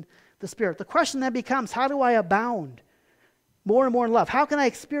in the Spirit. The question then becomes, how do I abound more and more in love? How can I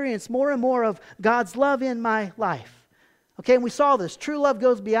experience more and more of God's love in my life? Okay, and we saw this. True love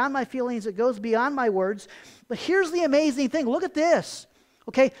goes beyond my feelings. It goes beyond my words. But here's the amazing thing. Look at this.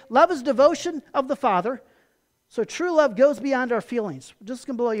 Okay, love is devotion of the Father. So true love goes beyond our feelings. Just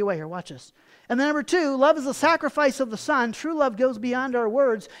going to blow you away here. Watch this. And then number 2, love is the sacrifice of the Son. True love goes beyond our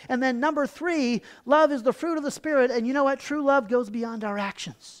words. And then number 3, love is the fruit of the Spirit. And you know what? True love goes beyond our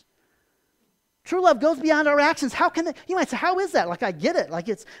actions. True love goes beyond our actions. How can it? You might say, how is that? Like, I get it. Like,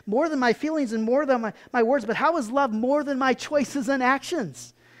 it's more than my feelings and more than my words. But how is love more than my choices and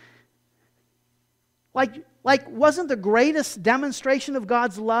actions? Like, wasn't the greatest demonstration of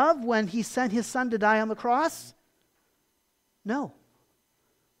God's love when He sent His Son to die on the cross? No.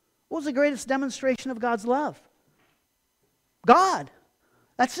 What was the greatest demonstration of God's love? God.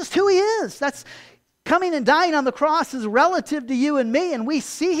 That's just who He is. That's coming and dying on the cross is relative to you and me, and we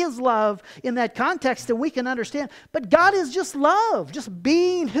see His love in that context and we can understand. But God is just love. Just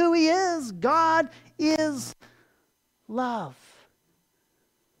being who He is. God is love.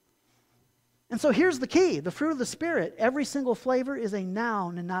 And so here's the key. The fruit of the Spirit, every single flavor is a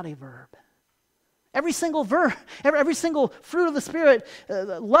noun and not a verb. Every single every single fruit of the Spirit,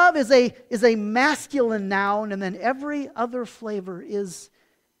 love is a masculine noun, and then every other flavor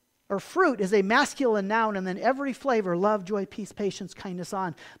or fruit is a masculine noun, and then every flavor, love, joy, peace, patience, kindness,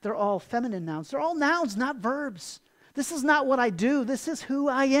 on, they're all feminine nouns. They're all nouns, not verbs. This is not what I do. This is who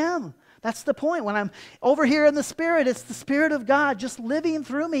I am. That's the point. When I'm over here in the Spirit, it's the Spirit of God just living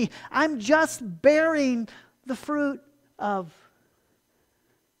through me. I'm just bearing the fruit of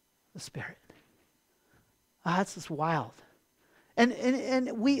the Spirit. That's just wild. And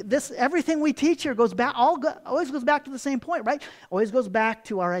everything we teach here goes back, always goes back to the same point, right? Always goes back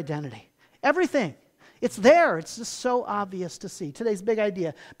to our identity. Everything. It's there. It's just so obvious to see. Today's big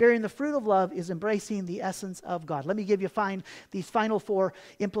idea, bearing the fruit of love, is embracing the essence of God. Let me give you these final 4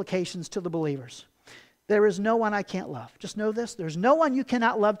 implications to the believers. There is no one I can't love. Just know this. There's no one you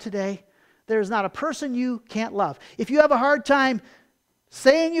cannot love today. There's not a person you can't love. If you have a hard time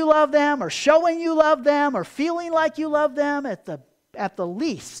saying you love them or showing you love them or feeling like you love them, at the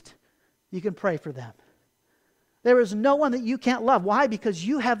least, you can pray for them. There is no one that you can't love. Why? Because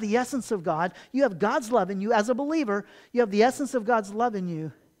you have the essence of God. You have God's love in you. As a believer, you have the essence of God's love in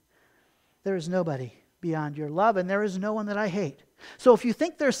you. There is nobody beyond your love, and there is no one that I hate. So if you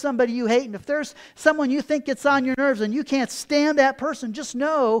think there's somebody you hate, and if there's someone you think gets on your nerves and you can't stand that person, just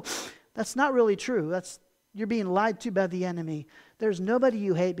know that's not really true. You're being lied to by the enemy. There's nobody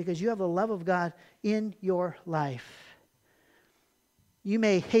you hate because you have the love of God in your life. You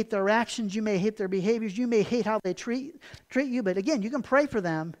may hate their actions, you may hate their behaviors, you may hate how they treat you, but again, you can pray for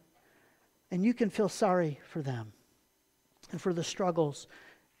them and you can feel sorry for them and for the struggles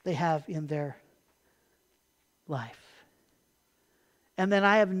they have in their life. And then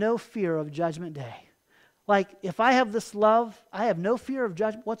I have no fear of Judgment Day. Like, if I have this love, I have no fear of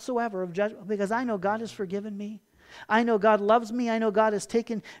judgment whatsoever, because I know God has forgiven me. I know God loves me. I know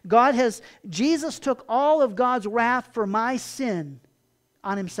Jesus took all of God's wrath for my sin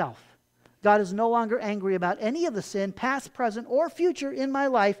on Himself. God is no longer angry about any of the sin, past, present, or future in my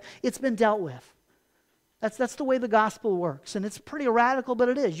life. It's been dealt with. That's the way the gospel works. And it's pretty radical, but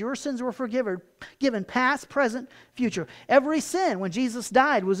it is. Your sins were forgiven, past, present, future. Every sin when Jesus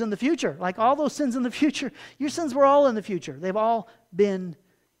died was in the future. Like all those sins in the future, your sins were all in the future. They've all been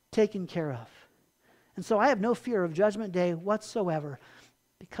taken care of. And so I have no fear of Judgment Day whatsoever,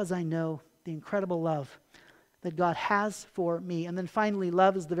 because I know the incredible love that God has for me. And then finally,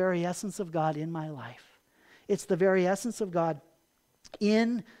 love is the very essence of God in my life. It's the very essence of God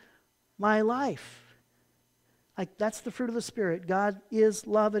in my life. Like, that's the fruit of the Spirit. God is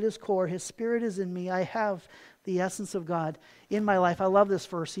love at His core. His Spirit is in me. I have the essence of God in my life. I love this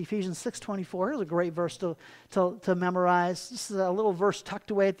verse, Ephesians 6:24. Here's a great verse to memorize. This is a little verse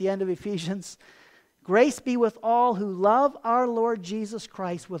tucked away at the end of Ephesians. Grace be with all who love our Lord Jesus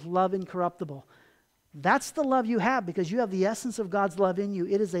Christ with love incorruptible. That's the love you have because you have the essence of God's love in you.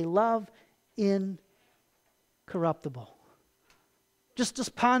 It is a love incorruptible.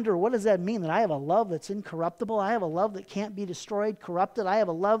 Just ponder, what does that mean? That I have a love that's incorruptible? I have a love that can't be destroyed, corrupted? I have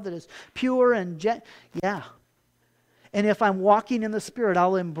a love that is pure and yeah. And if I'm walking in the Spirit,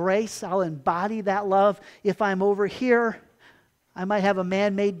 I'll embody that love. If I'm over here, I might have a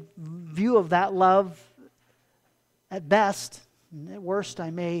man-made view of that love at best. And at worst,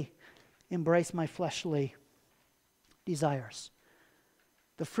 I may embrace my fleshly desires.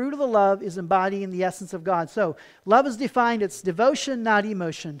 The fruit of the love is embodying the essence of God. So, love is defined, it's devotion, not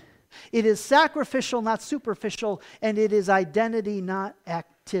emotion. It is sacrificial, not superficial. And it is identity, not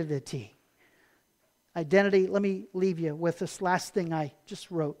activity. Identity, let me leave you with this last thing I just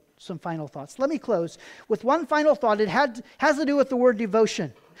wrote. some final thoughts. Let me close with one final thought. It has to do with the word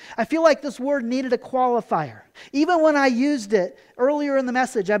devotion. I feel like this word needed a qualifier. Even when I used it earlier in the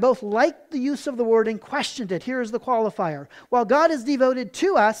message, I both liked the use of the word and questioned it. Here's the qualifier. While God is devoted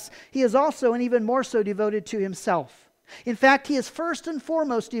to us, He is also and even more so devoted to Himself. In fact, He is first and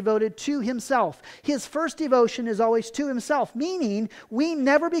foremost devoted to Himself. His first devotion is always to Himself, meaning we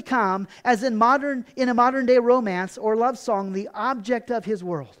never become, as in a modern day romance or love song, the object of His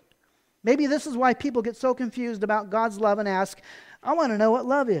world. Maybe this is why people get so confused about God's love and ask, I want to know what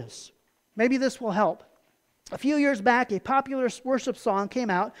love is. Maybe this will help. A few years back, a popular worship song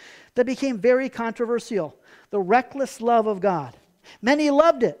came out that became very controversial, The Reckless Love of God. Many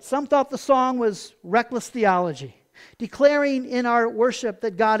loved it. Some thought the song was reckless theology, declaring in our worship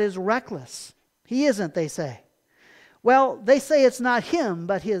that God is reckless. He isn't, they say. Well, they say it's not Him,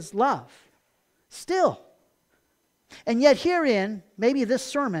 but His love. Still. And yet herein, maybe this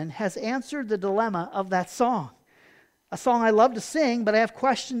sermon has answered the dilemma of that song. A song I love to sing, but I have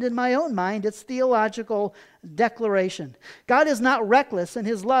questioned in my own mind its theological declaration. God is not reckless, and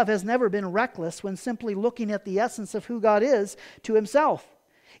His love has never been reckless when simply looking at the essence of who God is to Himself.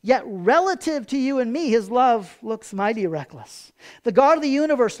 Yet relative to you and me, His love looks mighty reckless. The God of the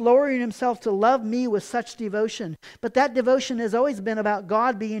universe lowering Himself to love me with such devotion. But that devotion has always been about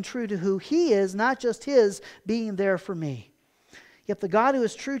God being true to who He is, not just His being there for me. Yet the God who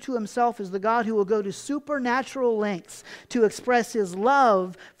is true to Himself is the God who will go to supernatural lengths to express His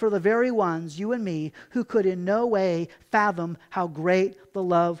love for the very ones, you and me, who could in no way fathom how great the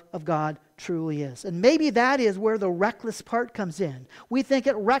love of God truly is. And maybe that is where the reckless part comes in. We think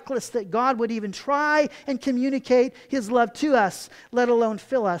it reckless that God would even try and communicate His love to us, let alone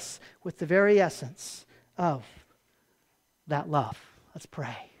fill us with the very essence of that love. Let's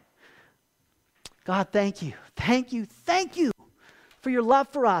pray. God, thank you. Thank you. Thank you for your love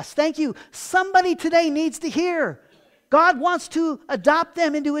for us. Thank you. Somebody today needs to hear. God wants to adopt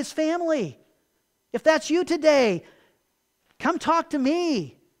them into His family. If that's you today, come talk to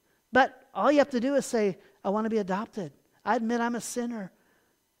me. But all you have to do is say, I want to be adopted. I admit I'm a sinner.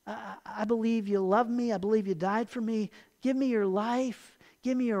 I believe you love me. I believe you died for me. Give me your life.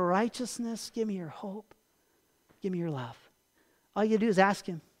 Give me your righteousness. Give me your hope. Give me your love. All you do is ask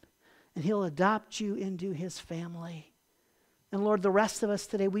Him, and He'll adopt you into His family. And Lord, the rest of us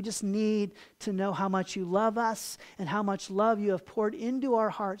today, we just need to know how much you love us and how much love you have poured into our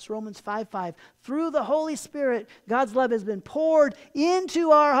hearts. Romans 5:5. Through the Holy Spirit, God's love has been poured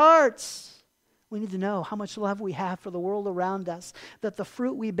into our hearts. We need to know how much love we have for the world around us, that the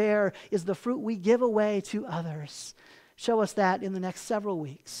fruit we bear is the fruit we give away to others. Show us that in the next several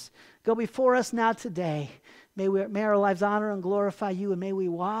weeks. Go before us now today. May our lives honor and glorify you, and may we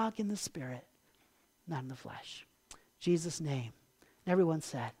walk in the Spirit, not in the flesh. In Jesus' name. And everyone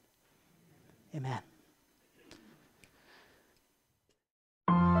said, amen.